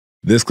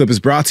This clip is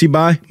brought to you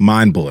by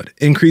Mind Bullet.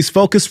 Increase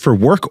focus for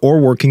work or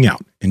working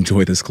out.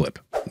 Enjoy this clip.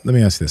 Let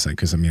me ask you this,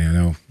 because I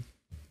know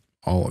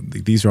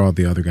these are all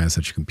the other guys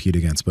that you compete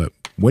against, but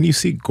when you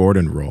see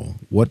Gordon roll,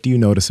 what do you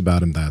notice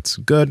about him that's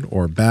good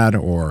or bad,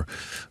 or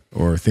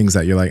things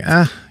that you're like,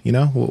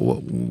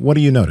 what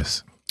do you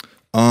notice?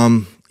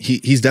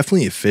 He's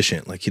definitely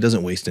efficient. Like, he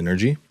doesn't waste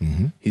energy.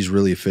 He's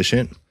really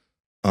efficient,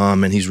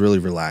 and he's really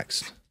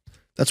relaxed.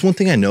 That's one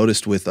thing I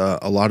noticed with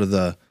a lot of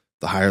the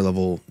higher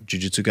level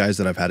jiu-jitsu guys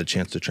that I've had a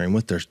chance to train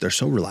with. They're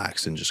so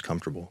relaxed and just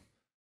comfortable.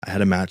 I had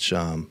a match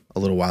a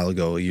little while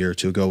ago, a year or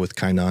two ago, with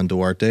Kainan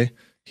Duarte.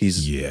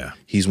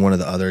 He's one of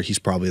the other. He's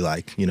probably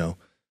like,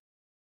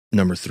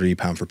 number 3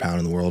 pound for pound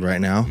in the world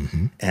right now.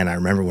 And I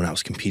remember when I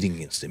was competing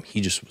against him, he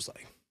just was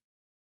like,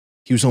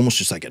 he was almost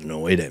just like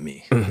annoyed at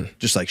me,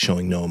 just like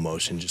showing no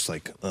emotion, just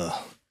like,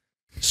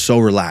 so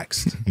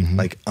relaxed,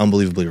 like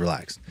unbelievably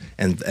relaxed.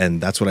 And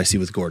that's what I see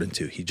with Gordon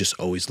too. He just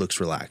always looks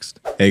relaxed.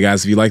 Hey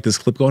guys, if you like this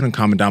clip, go ahead and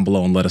comment down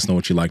below and let us know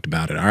what you liked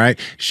about it. All right.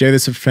 Share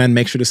this with a friend.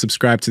 Make sure to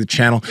subscribe to the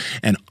channel.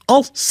 And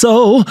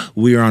also,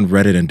 we are on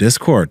Reddit and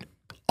Discord.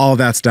 All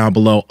that's down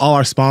below. All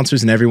our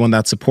sponsors and everyone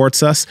that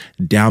supports us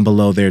down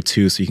below there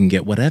too. So you can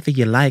get whatever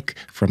you like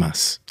from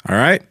us. All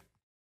right.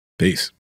 Peace.